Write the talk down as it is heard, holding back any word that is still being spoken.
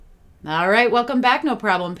All right, welcome back, No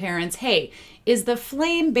Problem Parents. Hey, is the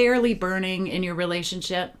flame barely burning in your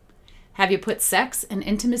relationship? Have you put sex and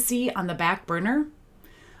intimacy on the back burner?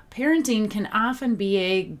 Parenting can often be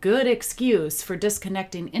a good excuse for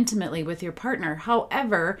disconnecting intimately with your partner.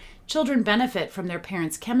 However, children benefit from their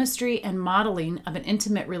parents' chemistry and modeling of an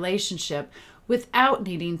intimate relationship without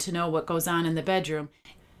needing to know what goes on in the bedroom.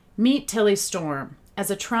 Meet Tilly Storm. As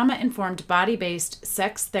a trauma informed body based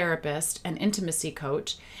sex therapist and intimacy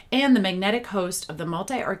coach, and the magnetic host of the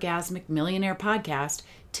Multi Orgasmic Millionaire podcast,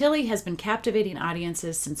 Tilly has been captivating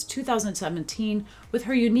audiences since 2017 with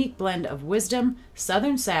her unique blend of wisdom,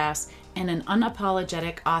 southern sass, and an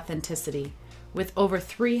unapologetic authenticity. With over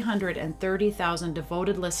 330,000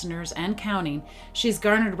 devoted listeners and counting, she's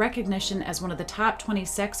garnered recognition as one of the top 20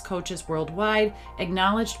 sex coaches worldwide,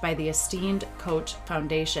 acknowledged by the esteemed Coach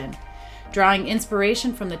Foundation. Drawing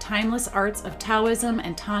inspiration from the timeless arts of Taoism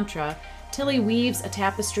and Tantra, Tilly weaves a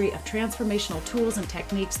tapestry of transformational tools and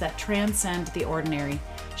techniques that transcend the ordinary.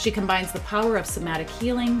 She combines the power of somatic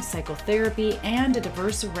healing, psychotherapy, and a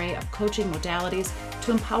diverse array of coaching modalities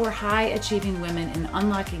to empower high-achieving women in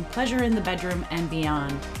unlocking pleasure in the bedroom and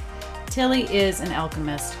beyond. Tilly is an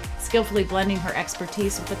alchemist, skillfully blending her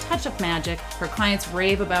expertise with a touch of magic. Her clients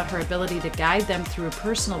rave about her ability to guide them through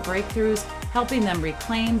personal breakthroughs, helping them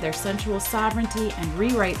reclaim their sensual sovereignty and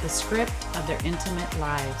rewrite the script of their intimate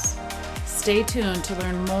lives. Stay tuned to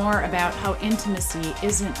learn more about how intimacy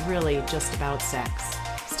isn't really just about sex.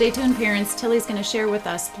 Stay tuned, parents. Tilly's going to share with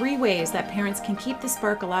us 3 ways that parents can keep the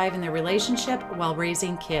spark alive in their relationship while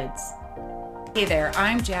raising kids. Hey there,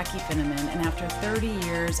 I'm Jackie Finneman, and after 30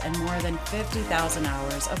 years and more than 50,000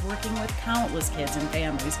 hours of working with countless kids and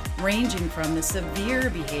families, ranging from the severe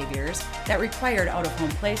behaviors that required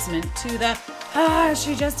out-of-home placement to the,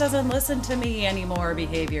 she just doesn't listen to me anymore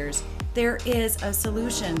behaviors, there is a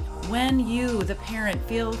solution. When you, the parent,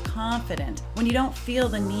 feel confident, when you don't feel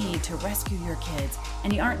the need to rescue your kids,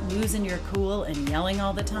 and you aren't losing your cool and yelling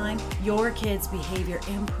all the time, your kids' behavior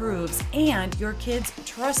improves and your kids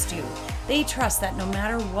trust you. They trust that no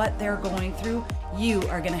matter what they're going through, you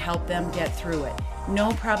are going to help them get through it.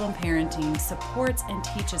 No Problem Parenting supports and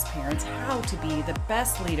teaches parents how to be the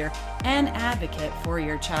best leader and advocate for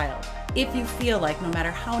your child. If you feel like no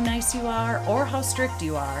matter how nice you are or how strict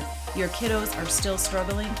you are, your kiddos are still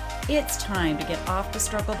struggling, it's time to get off the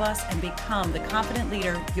struggle bus and become the confident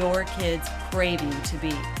leader your kids crave you to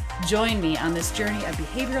be. Join me on this journey of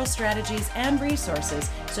behavioral strategies and resources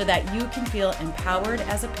so that you can feel empowered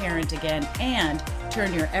as a parent again and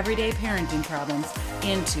turn your everyday parenting problems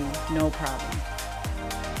into no problem.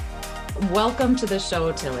 Welcome to the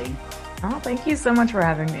show, Tilly. Oh, thank you so much for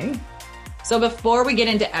having me. So before we get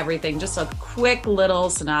into everything, just a quick little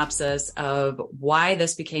synopsis of why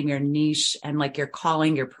this became your niche and like your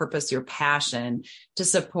calling, your purpose, your passion to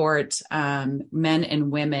support men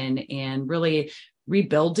and women in really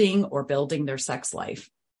rebuilding or building their sex life.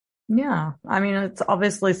 Yeah. I mean, it's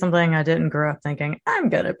obviously something I didn't grow up thinking, I'm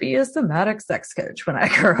going to be a somatic sex coach when I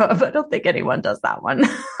grow up. I don't think anyone does that one.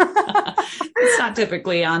 It's not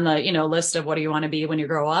typically on the, list of what do you want to be when you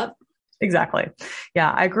grow up? Exactly.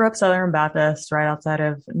 Yeah. I grew up Southern Baptist right outside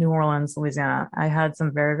of New Orleans, Louisiana. I had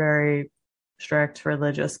some very, very strict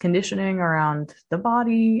religious conditioning around the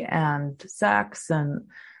body and sex and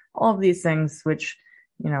all of these things, which,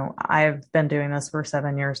 I've been doing this for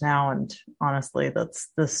 7 years now. And honestly, that's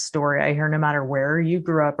the story I hear no matter where you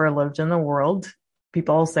grew up or lived in the world.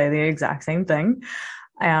 People say the exact same thing.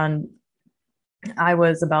 And I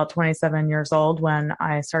was about 27 years old when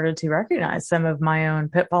I started to recognize some of my own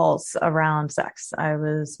pitfalls around sex. I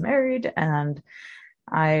was married and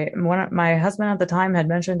my husband at the time had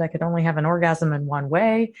mentioned I could only have an orgasm in one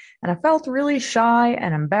way. And I felt really shy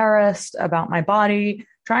and embarrassed about my body.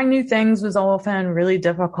 Trying new things was often really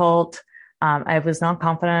difficult. I was not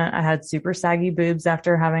confident. I had super saggy boobs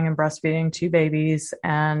after having and breastfeeding 2 babies,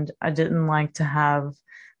 and I didn't like to have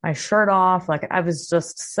my shirt off. Like I was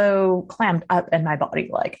just so clammed up in my body,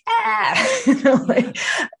 like, like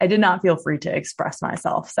I did not feel free to express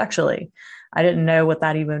myself sexually. I didn't know what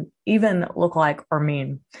that even looked like or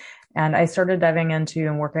mean. And I started diving into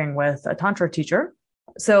and working with a Tantra teacher.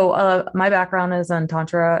 So my background is in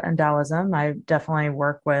Tantra and Taoism. I definitely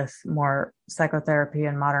work with more psychotherapy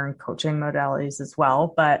and modern coaching modalities as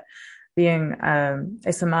well. But being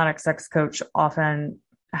a somatic sex coach often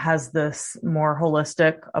has this more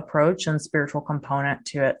holistic approach and spiritual component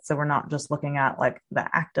to it. So we're not just looking at like the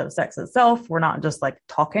act of sex itself. We're not just like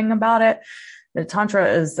talking about it. The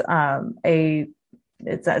Tantra is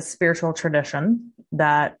it's a spiritual tradition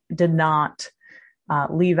that did not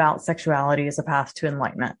leave out sexuality as a path to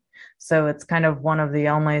enlightenment. So it's kind of one of the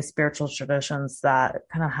only spiritual traditions that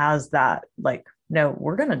kind of has that, like, no,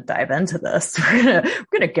 we're going to dive into this. We're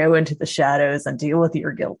going to go into the shadows and deal with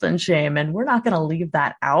your guilt and shame. And we're not going to leave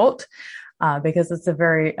that out, because it's a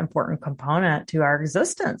very important component to our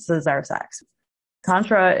existence is our sex.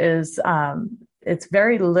 Tantra is, it's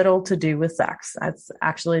very little to do with sex. It's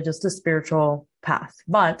actually just a spiritual path.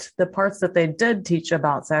 But the parts that they did teach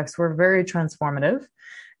about sex were very transformative.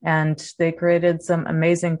 And they created some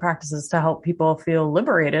amazing practices to help people feel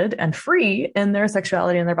liberated and free in their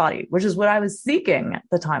sexuality and their body, which is what I was seeking at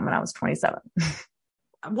the time when I was 27.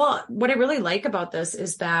 Well, what I really like about this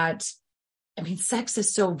is that, I mean, sex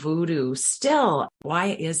is so voodoo still. Why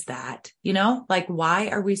is that? Like, why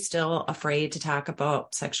are we still afraid to talk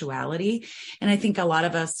about sexuality? And I think a lot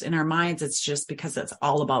of us in our minds, it's just because it's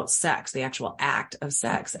all about sex, the actual act of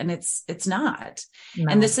sex. And it's not.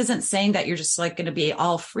 No. And this isn't saying that you're just like going to be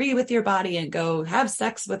all free with your body and go have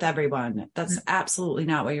sex with everyone. That's absolutely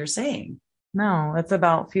not what you're saying. No, it's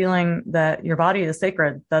about feeling that your body is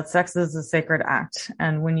sacred, that sex is a sacred act.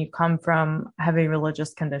 And when you come from heavy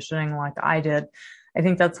religious conditioning like I did, I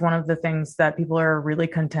think that's one of the things that people are really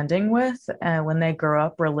contending with when they grow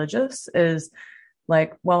up religious is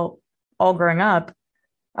like, well, all growing up,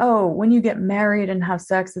 oh, when you get married and have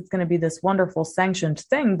sex, it's going to be this wonderful sanctioned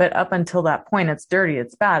thing. But up until that point, it's dirty,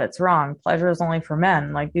 it's bad, it's wrong. Pleasure is only for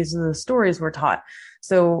men. Like these are the stories we're taught.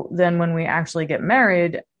 So then when we actually get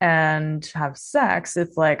married and have sex,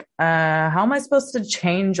 it's like, how am I supposed to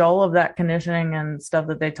change all of that conditioning and stuff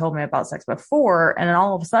that they told me about sex before? And then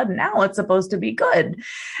all of a sudden now it's supposed to be good.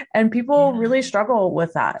 And people really struggle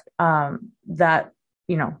with that,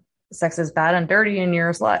 sex is bad and dirty and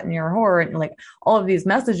you're a slut and you're a whore and like all of these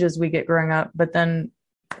messages we get growing up. But then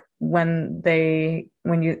when they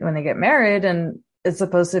get married and it's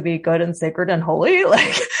supposed to be good and sacred and holy,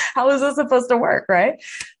 like how is this supposed to work? Right.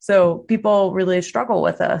 So people really struggle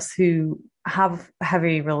with us who have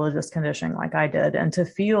heavy religious conditioning like I did. And to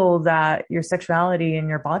feel that your sexuality and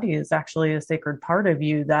your body is actually a sacred part of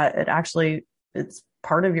you, that it's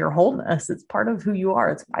part of your wholeness. It's part of who you are.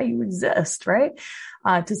 It's why you exist, right?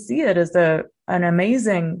 To see it as an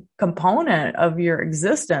amazing component of your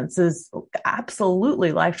existence is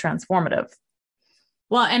absolutely life transformative.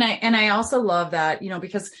 Well, and I also love that,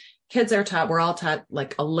 because kids are taught, we're all taught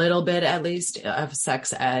like a little bit, at least, of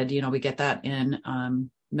sex ed. We get that in,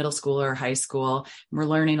 middle school or high school. We're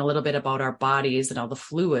learning a little bit about our bodies and all the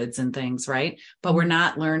fluids and things, right? But we're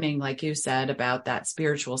not learning, like you said, about that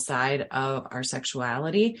spiritual side of our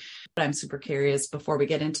sexuality. But I'm super curious, before we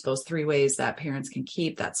get into those 3 ways that parents can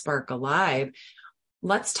keep that spark alive,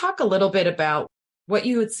 let's talk a little bit about what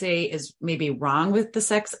you would say is maybe wrong with the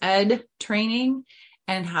sex ed training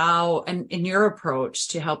and how, and in your approach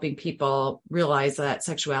to helping people realize that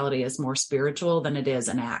sexuality is more spiritual than it is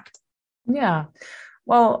an act. Yeah.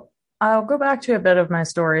 Well, I'll go back to a bit of my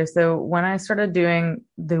story. So when I started doing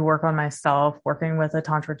the work on myself, working with a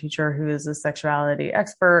Tantra teacher who is a sexuality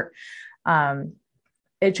expert,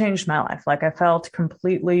 it changed my life. Like I felt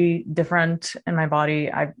completely different in my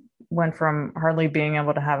body. I went from hardly being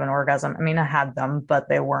able to have an orgasm. I mean, I had them, but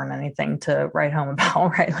they weren't anything to write home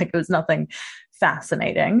about, right? Like it was nothing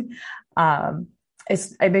fascinating.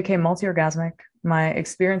 I became multi-orgasmic. My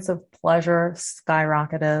experience of pleasure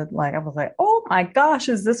skyrocketed. Like I was like, oh my gosh,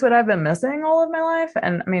 is this what I've been missing all of my life?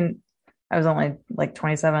 And I mean, I was only like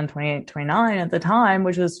 27, 28, 29 at the time,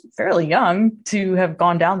 which was fairly young to have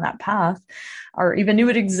gone down that path or even knew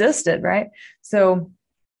it existed, right? So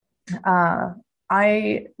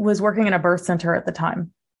I was working in a birth center at the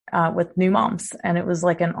time with new moms, and it was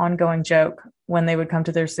like an ongoing joke when they would come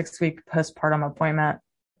to their 6-week postpartum appointment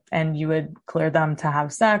and you would clear them to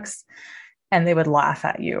have sex. And they would laugh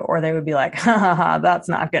at you, or they would be like, ha, ha, ha, that's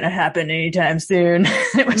not going to happen anytime soon.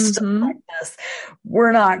 It was just like this.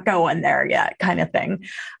 We're not going there yet kind of thing.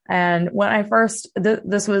 And when I first,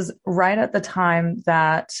 this was right at the time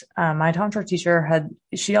that my Tantra teacher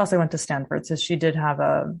she also went to Stanford. So she did have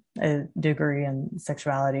a degree in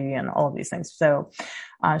sexuality and all of these things. So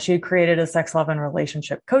she had created a sex, love, and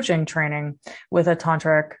relationship coaching training with a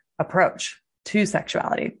tantric approach to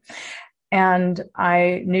sexuality. And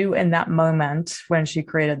I knew in that moment when she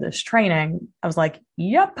created this training, I was like,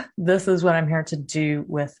 yep, this is what I'm here to do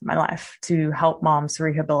with my life, to help moms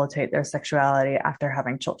rehabilitate their sexuality after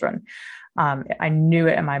having children. I knew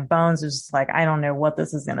it in my bones. It was just like, I don't know what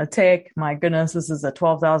this is going to take. My goodness, this is a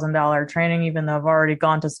 $12,000 training, even though I've already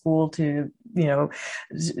gone to school to,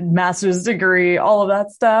 master's degree, all of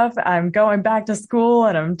that stuff. I'm going back to school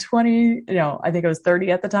and I'm 20, I think I was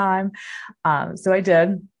 30 at the time. So I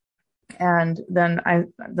did. And then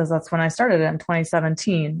that's when I started in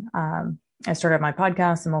 2017. I started my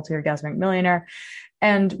podcast, The Multi-Orgasmic Millionaire.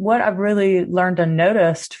 And what I've really learned and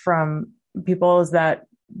noticed from people is that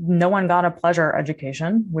no one got a pleasure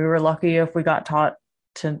education. We were lucky if we got taught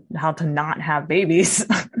to how to not have babies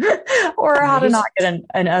or how to Right. not get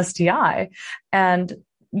an STI. And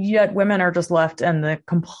yet women are just left in the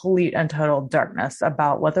complete and total darkness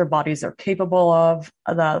about what their bodies are capable of,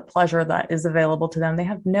 the pleasure that is available to them. They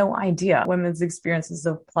have no idea. Women's experiences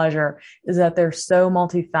of pleasure is that they're so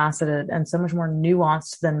multifaceted and so much more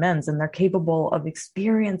nuanced than men's, and they're capable of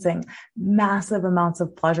experiencing massive amounts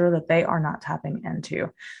of pleasure that they are not tapping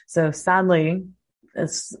into. So sadly,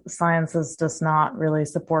 science is just not really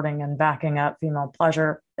supporting and backing up female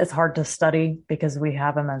pleasure. It's hard to study because we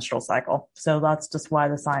have a menstrual cycle. So that's just why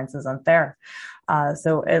the science isn't there.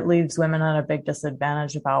 So it leaves women at a big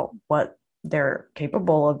disadvantage about what they're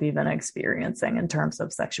capable of even experiencing in terms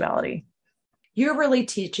of sexuality. You're really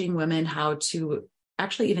teaching women how to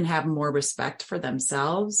actually even have more respect for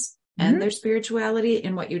themselves and their spirituality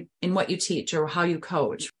in what you teach or how you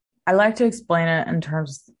coach. I like to explain it in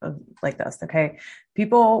terms of like this. Okay.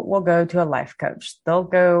 People will go to a life coach. They'll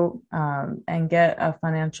go and get a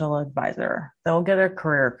financial advisor. They'll get a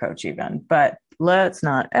career coach even, but let's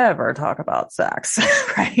not ever talk about sex.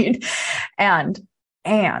 Right. And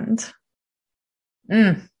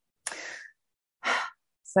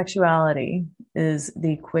sexuality is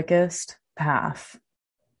the quickest path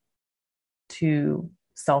to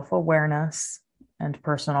self-awareness and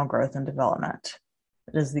personal growth and development.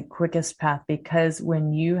 It is the quickest path because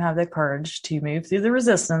when you have the courage to move through the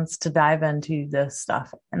resistance to dive into this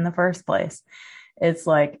stuff in the first place, it's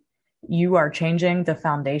like you are changing the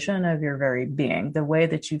foundation of your very being, the way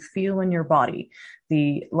that you feel in your body,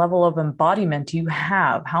 the level of embodiment you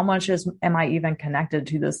have. How much am I even connected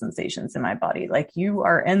to the sensations in my body? Like, you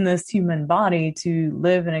are in this human body to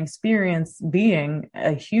live and experience being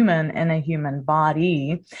a human in a human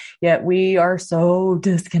body, yet we are so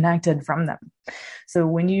disconnected from them. So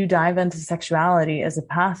when you dive into sexuality as a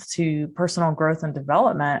path to personal growth and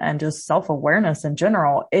development and just self-awareness in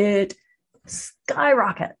general, it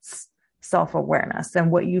skyrockets self-awareness and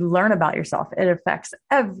what you learn about yourself. It affects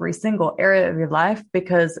every single area of your life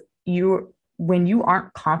because when you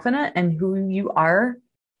aren't confident in who you are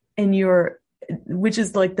in which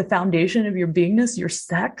is like the foundation of your beingness, your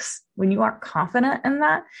sex, when you aren't confident in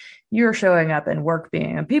that, you're showing up in work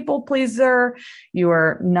being a people pleaser. You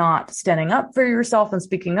are not standing up for yourself and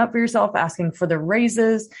speaking up for yourself, asking for the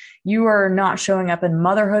raises. You are not showing up in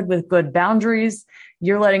motherhood with good boundaries.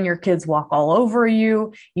 You're letting your kids walk all over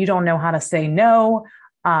you. You don't know how to say no.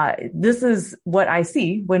 This is what I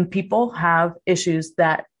see when people have issues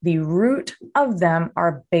that the root of them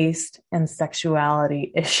are based in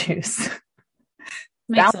sexuality issues.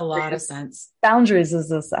 Makes a lot of sense. Boundaries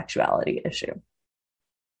is a sexuality issue.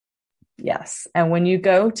 Yes. And when you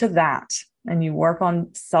go to that and you work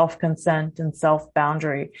on self-consent and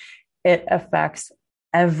self-boundary, it affects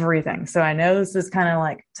everything. So I know this is kind of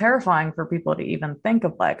like terrifying for people to even think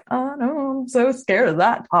of, like, oh no, I'm so scared of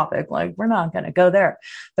that topic. Like, we're not going to go there,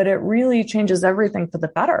 but it really changes everything for the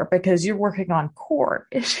better because you're working on core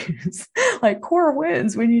issues. Like, core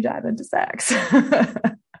wins when you dive into sex.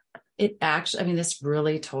 It actually, I mean, this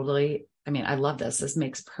really totally, I mean, I love this. This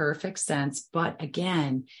makes perfect sense. But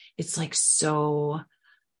again, it's like so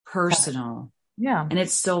personal. Yeah. And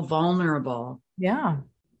it's so vulnerable. Yeah.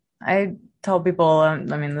 I tell people, I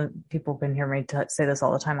mean, people can hear me say this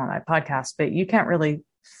all the time on my podcast, but you can't really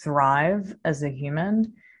thrive as a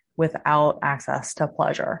human without access to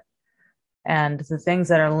pleasure. And the things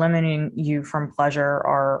that are limiting you from pleasure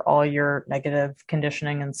are all your negative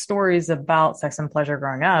conditioning and stories about sex and pleasure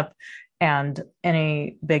growing up, and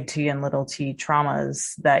any big T and little t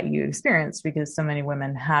traumas that you experience, because so many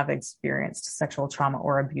women have experienced sexual trauma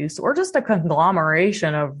or abuse, or just a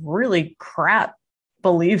conglomeration of really crap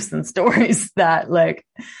beliefs and stories that like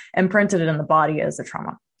imprinted it in the body as a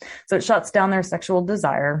trauma. So it shuts down their sexual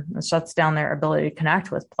desire. It shuts down their ability to connect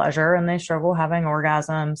with pleasure, and they struggle having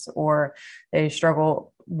orgasms, or they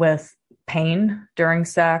struggle with pain during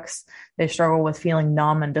sex. They struggle with feeling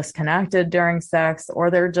numb and disconnected during sex, or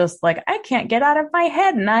they're just like, I can't get out of my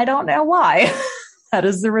head and I don't know why. That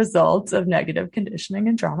is the result of negative conditioning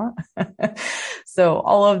and trauma. So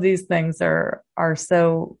all of these things are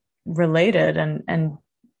so related, and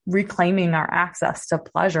reclaiming our access to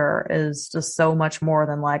pleasure is just so much more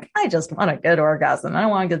than like, I just want a good orgasm, I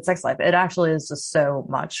want a good sex life. It actually is just so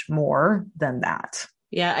much more than that.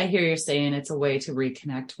 Yeah, I hear you saying it's a way to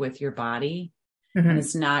reconnect with your body. Mm-hmm. And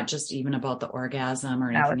it's not just even about the orgasm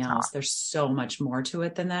or anything else. There's so much more to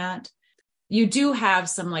it than that. you do have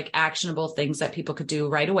some like actionable things that people could do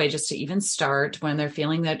right away just to even start when they're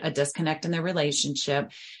feeling that a disconnect in their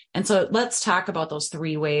relationship. And so let's talk about those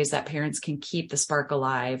 3 ways that parents can keep the spark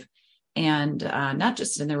alive, and not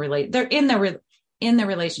just in they're in their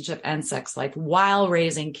relationship and sex life while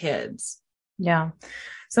raising kids. Yeah.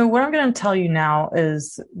 So what I'm going to tell you now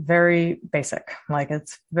is very basic. Like,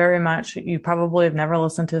 it's very much, you probably have never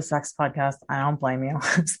listened to a sex podcast. I don't blame you,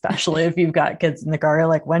 especially if you've got kids in the car. You're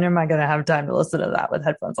like, when am I going to have time to listen to that with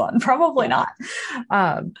headphones on? Probably not.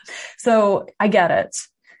 So I get it.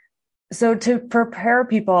 So to prepare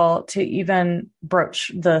people to even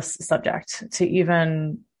broach this subject, to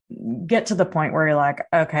even get to the point where you're like,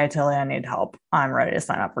 okay, Tilly, I need help. I'm ready to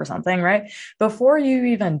sign up for something, right? Before you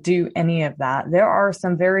even do any of that, there are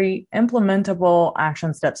some very implementable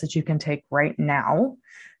action steps that you can take right now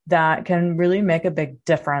that can really make a big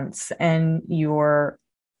difference in your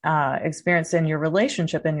experience in your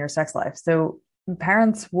relationship, in your sex life. So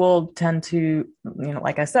parents will tend to,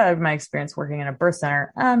 like I said, my experience working in a birth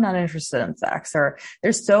center, I'm not interested in sex, or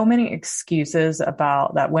there's so many excuses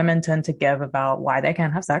about that women tend to give about why they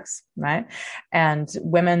can't have sex, right? And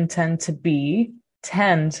women tend to be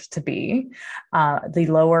the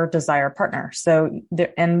lower desire partner. So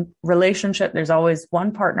in relationship, there's always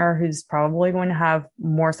one partner who's probably going to have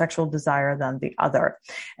more sexual desire than the other.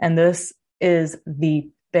 And this is the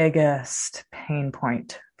biggest pain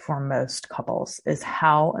point for most couples, is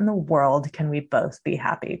how in the world can we both be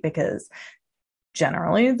happy? Because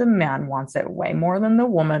generally the man wants it way more than the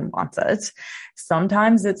woman wants it.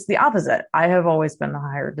 Sometimes it's the opposite. I have always been the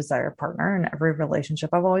higher desire partner in every relationship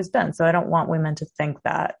I've always been. So I don't want women to think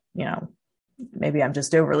that, maybe I'm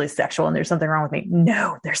just overly sexual and there's something wrong with me.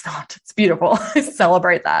 No, there's not. It's beautiful.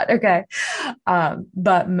 Celebrate that. Okay.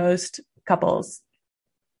 But most couples,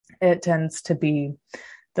 it tends to be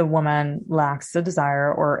the woman lacks the desire,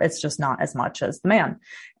 or it's just not as much as the man.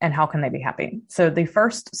 And how can they be happy? So the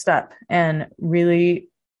first step in really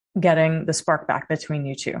getting the spark back between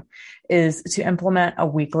you two is to implement a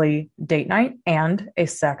weekly date night and a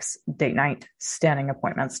sex date night standing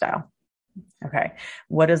appointment style. Okay.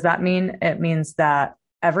 What does that mean? It means that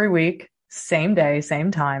every week, same day, same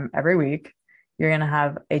time, every week, you're going to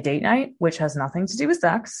have a date night, which has nothing to do with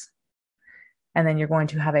sex. And then you're going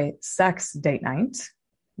to have a sex date night,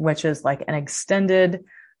 which is like an extended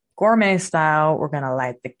gourmet style. We're going to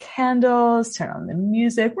light the candles, turn on the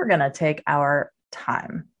music. We're going to take our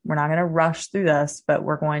time. We're not going to rush through this, but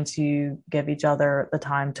we're going to give each other the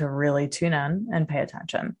time to really tune in and pay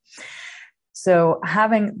attention. So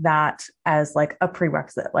having that as like a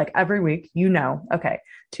prerequisite, like every week, okay,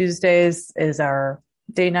 Tuesdays is our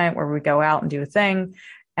date night where we go out and do a thing.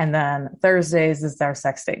 And then Thursdays is our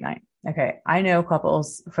sex date night. Okay. I know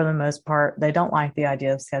couples, for the most part, they don't like the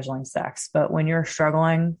idea of scheduling sex, but when you're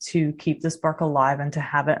struggling to keep the spark alive and to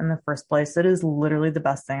have it in the first place, it is literally the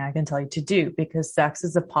best thing I can tell you to do, because sex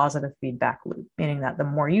is a positive feedback loop, meaning that the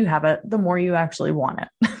more you have it, the more you actually want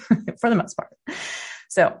it for the most part.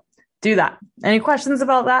 So do that. Any questions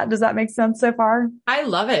about that? Does that make sense so far? I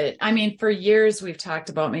love it. I mean, for years we've talked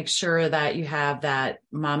about make sure that you have that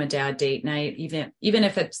mom and dad date night, even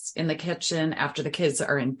if it's in the kitchen after the kids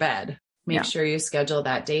are in bed, make sure you schedule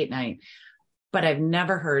that date night. But I've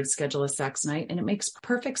never heard schedule a sex night, and it makes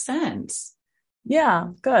perfect sense. Yeah,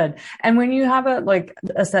 good. And when you have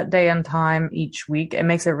a set day and time each week, it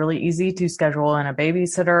makes it really easy to schedule in a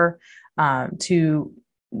babysitter, to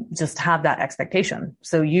just have that expectation.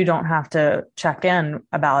 So you don't have to check in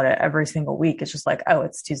about it every single week. It's just like, oh,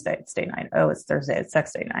 it's Tuesday, it's date night. Oh, it's Thursday, it's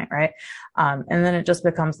sex date night. Right. And then it just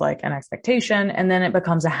becomes like an expectation, and then it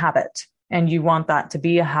becomes a habit. And you want that to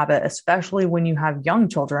be a habit, especially when you have young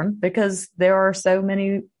children, because there are so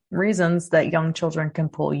many reasons that young children can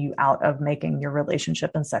pull you out of making your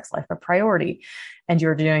relationship and sex life a priority. And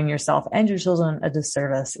you're doing yourself and your children a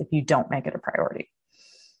disservice if you don't make it a priority.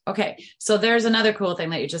 Okay. So there's another cool thing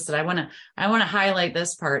that you just said. I want to highlight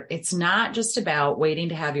this part. It's not just about waiting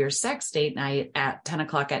to have your sex date night at 10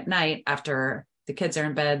 o'clock at night after the kids are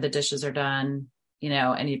in bed, the dishes are done,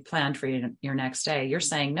 and you planned for your next day. You're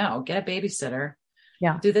saying, no, get a babysitter.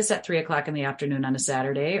 Yeah. Do this at 3:00 in the afternoon on a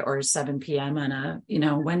Saturday, or 7 p.m. on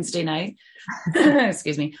a, Wednesday night,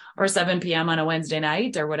 excuse me, or 7 p.m. on a Wednesday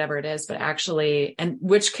night, or whatever it is, but actually, and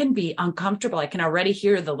which can be uncomfortable. I can already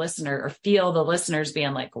hear the listener or feel the listeners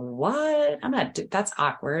being like, what? That's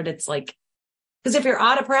awkward. It's like, because if you're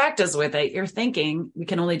out of practice with it, you're thinking we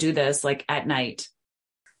can only do this like at night.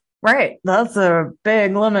 Right. That's a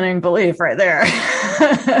big limiting belief right there.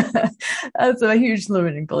 That's a huge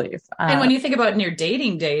limiting belief. And when you think about in your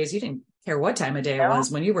dating days, you didn't care what time of day it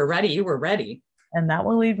was. When you were ready, you were ready. And that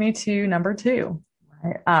will lead me to number 2.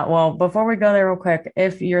 Well, before we go there real quick,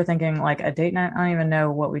 if you're thinking like a date night, I don't even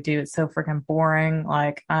know what we do. It's so freaking boring.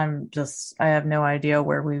 Like I have no idea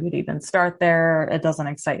where we would even start there. It doesn't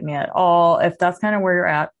excite me at all. If that's kind of where you're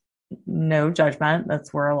at, no judgment.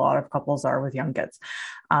 That's where a lot of couples are with young kids.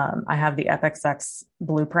 I have the Epic Sex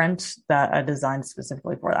blueprint that I designed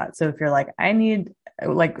specifically for that. So if you're like, I need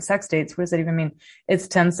like sex dates, what does that even mean? It's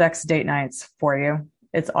 10 sex date nights for you.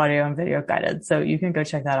 It's audio and video guided. So you can go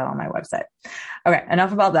check that out on my website. Okay,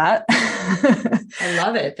 enough about that. I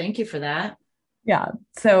love it. Thank you for that. Yeah.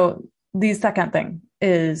 So the second thing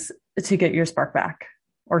is to get your spark back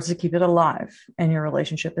or to keep it alive in your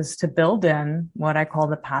relationship is to build in what I call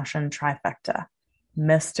the passion trifecta: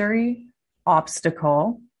 mystery,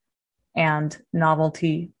 obstacle, and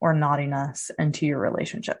novelty or naughtiness into your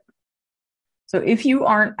relationship. So if you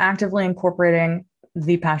aren't actively incorporating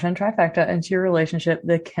the passion trifecta into your relationship,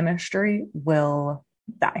 the chemistry will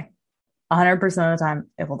die. 100% of the time,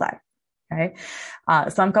 it will die. Okay.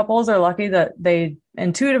 Some couples are lucky that they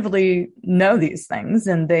intuitively know these things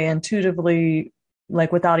and they intuitively,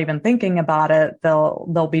 like without even thinking about it,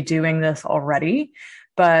 they'll be doing this already.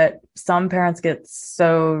 But some parents get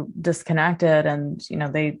so disconnected and,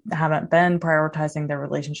 they haven't been prioritizing their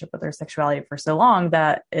relationship with their sexuality for so long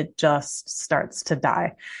that it just starts to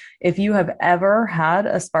die. If you have ever had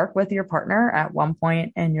a spark with your partner at one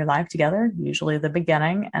point in your life together, usually the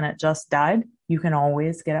beginning, and it just died, you can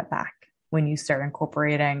always get it back when you start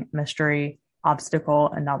incorporating mystery,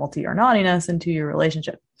 obstacle, and novelty or naughtiness into your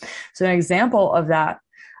relationship. So an example of that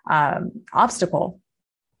obstacle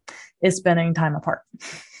is spending time apart.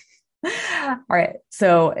 All right.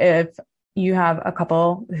 So if you have a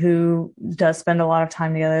couple who does spend a lot of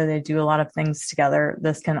time together, they do a lot of things together,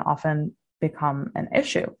 this can often become an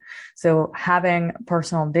issue. So having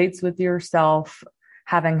personal dates with yourself,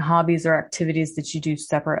 having hobbies or activities that you do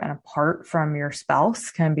separate and apart from your spouse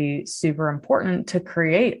can be super important to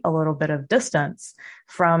create a little bit of distance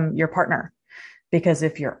from your partner. Because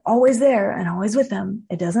if you're always there and always with them,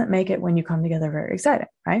 it doesn't make it when you come together very exciting,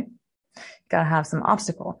 right? Got to have some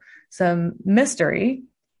obstacle. Some mystery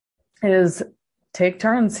is take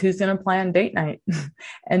turns who's going to plan date night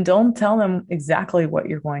and don't tell them exactly what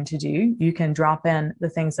you're going to do. You can drop in the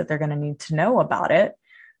things that they're going to need to know about it,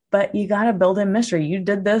 but you got to build in mystery. You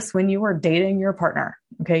did this when you were dating your partner.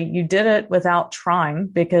 Okay. You did it without trying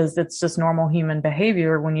because it's just normal human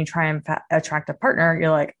behavior. When you try and attract a partner,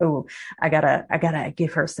 you're like, oh, I gotta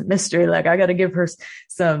give her some mystery. Like I gotta give her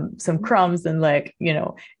some crumbs and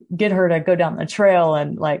get her to go down the trail.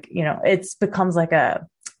 And it's becomes like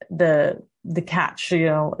the catch,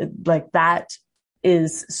 like that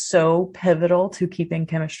is so pivotal to keeping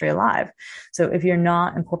chemistry alive. So if you're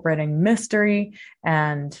not incorporating mystery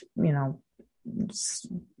and,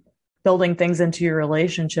 building things into your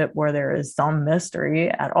relationship where there is some mystery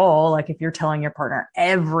at all, like if you're telling your partner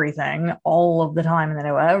everything all of the time and they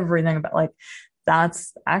know everything about,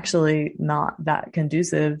 that's actually not that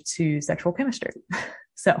conducive to sexual chemistry.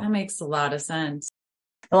 So that makes a lot of sense.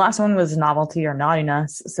 The last one was novelty or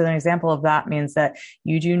naughtiness. So an example of that means that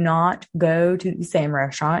you do not go to the same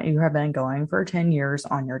restaurant you have been going for 10 years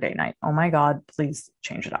on your date night. Oh my God, please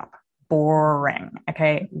change it up. Boring.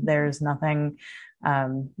 Okay. There's nothing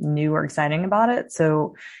new or exciting about it.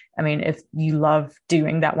 So, if you love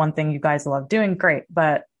doing that one thing you guys love doing, great.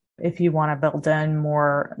 But if you want to build in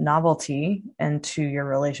more novelty into your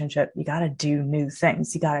relationship, you got to do new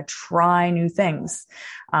things. You got to try new things,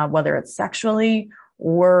 whether it's sexually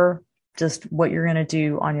or just what you're going to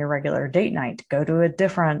do on your regular date night. Go to do a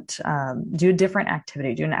different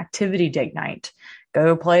activity, do an activity date night,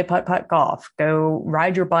 go play putt-putt golf, go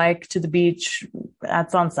ride your bike to the beach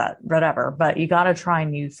at sunset, whatever. But you got to try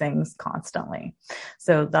new things constantly.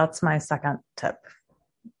 So that's my second tip: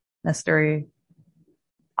 mystery,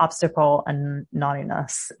 obstacle, and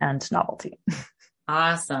naughtiness and novelty.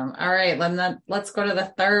 Awesome. All right. Let's go to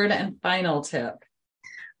the third and final tip.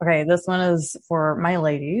 Okay, this one is for my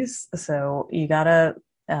ladies. So you gotta,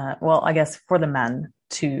 I guess for the men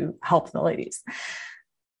to help the ladies.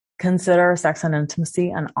 Consider sex and intimacy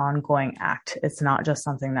an ongoing act. It's not just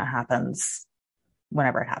something that happens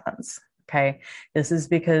whenever it happens. Okay. This is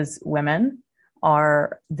because women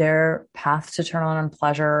their path to turn on and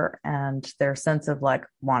pleasure and their sense of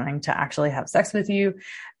wanting to actually have sex with you,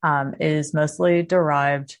 is mostly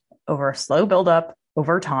derived over a slow buildup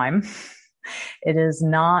over time. It is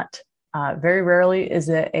not, very rarely is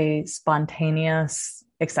it a spontaneous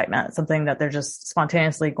excitement, something that they're just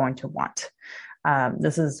spontaneously going to want.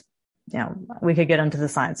 This is we could get into the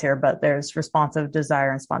science here, but there's responsive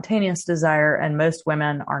desire and spontaneous desire, and most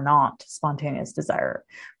women are not spontaneous desire.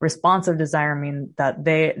 Responsive desire means that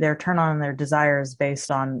they're turned on their desires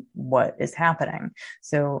based on what is happening.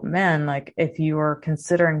 So men, like if you are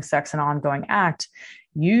considering sex an ongoing act,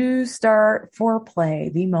 you start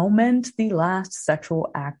foreplay the moment the last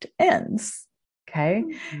sexual act ends. Okay.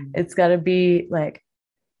 Mm-hmm. It's got to be like,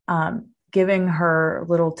 giving her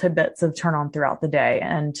little tidbits of turn on throughout the day,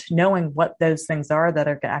 and knowing what those things are that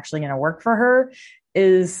are actually going to work for her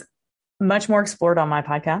is much more explored on my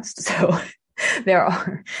podcast. So there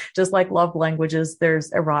are, just like love languages,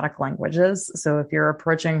 there's erotic languages. So if you're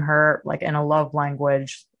approaching her like in a love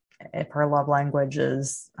language, if her love language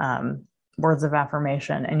is words of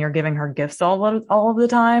affirmation, and you're giving her gifts all of the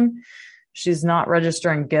time, she's not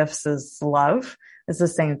registering gifts as love. It's the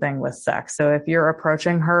same thing with sex. So if you're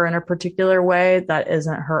approaching her in a particular way that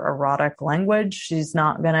isn't her erotic language, she's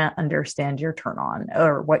not going to understand your turn on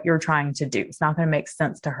or what you're trying to do. It's not going to make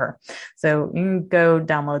sense to her. So you can go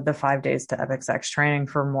download the 5 days to Epic Sex training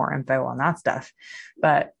for more info on that stuff.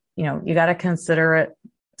 But, you got to consider it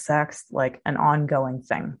sex like an ongoing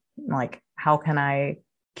thing. Like, how can I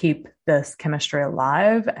keep this chemistry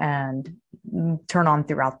alive and turn on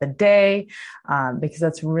throughout the day, because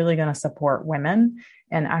that's really going to support women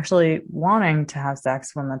and actually wanting to have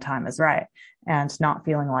sex when the time is right, and not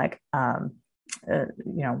feeling like,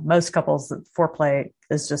 most couples, foreplay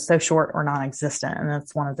is just so short or non-existent. And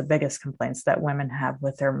that's one of the biggest complaints that women have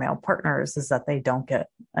with their male partners, is that they don't get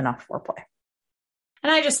enough foreplay.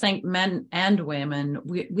 And I just think men and women,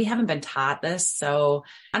 we haven't been taught this. So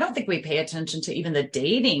I don't think we pay attention to even the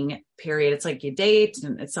dating period. It's like you date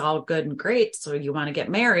and it's all good and great. So you want to get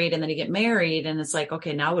married, and then you get married and it's like,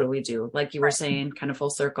 okay, now what do we do? Like you were saying, kind of full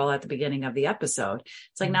circle at the beginning of the episode.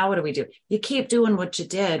 It's like, now what do we do? You keep doing what you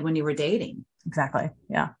did when you were dating. Exactly.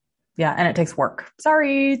 Yeah. Yeah. And it takes work.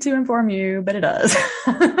 Sorry to inform you, but it does.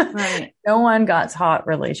 Right. No one got taught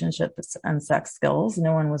relationships and sex skills.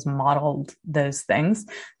 No one was modeled those things.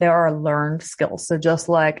 They are learned skills. So just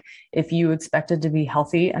like if you expected to be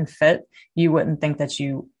healthy and fit, you wouldn't think that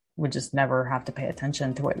you would just never have to pay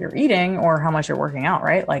attention to what you're eating or how much you're working out,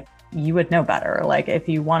 right? Like you would know better. Like if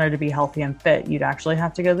you wanted to be healthy and fit, you'd actually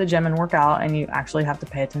have to go to the gym and work out, and you actually have to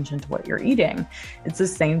pay attention to what you're eating. It's the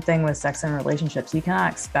same thing with sex and relationships. You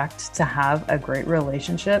cannot expect to have a great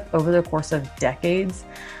relationship over the course of decades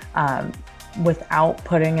without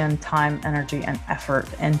putting in time, energy, and effort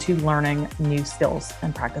into learning new skills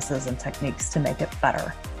and practices and techniques to make it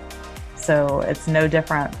better. So it's no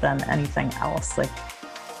different than anything else. Like,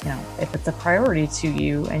 if it's a priority to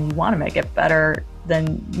you and you want to make it better,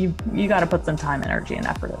 then you got to put some time, energy, and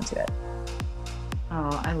effort into it.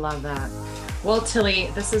 Oh, I love that. Well, Tilly,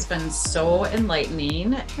 this has been so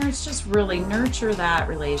enlightening. Parents, just really nurture that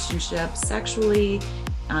relationship sexually,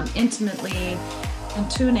 intimately, and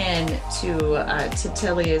tune in to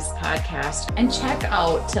Tilly's podcast and check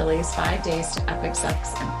out Tilly's 5 Days to Epic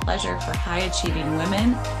Sex and Pleasure for High Achieving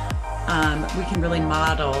Women. We can really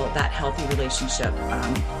model that healthy relationship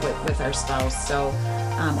with our spouse, or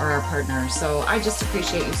our partner. So I just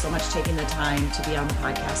appreciate you so much taking the time to be on the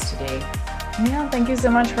podcast today. Yeah, thank you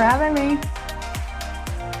so much for having me.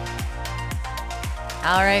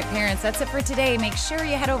 All right, parents, that's it for today. Make sure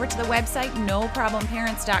you head over to the website,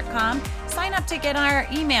 noproblemparents.com. Sign up to get our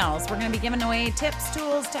emails. We're going to be giving away tips,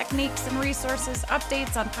 tools, techniques, and resources,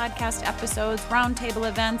 updates on podcast episodes, roundtable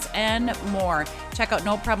events, and more. Check out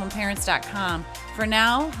noproblemparents.com. For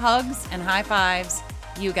now, hugs and high fives.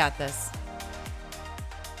 You got this.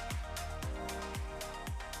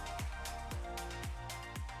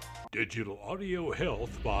 Digital Audio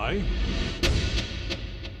Health by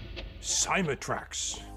Cymatrax.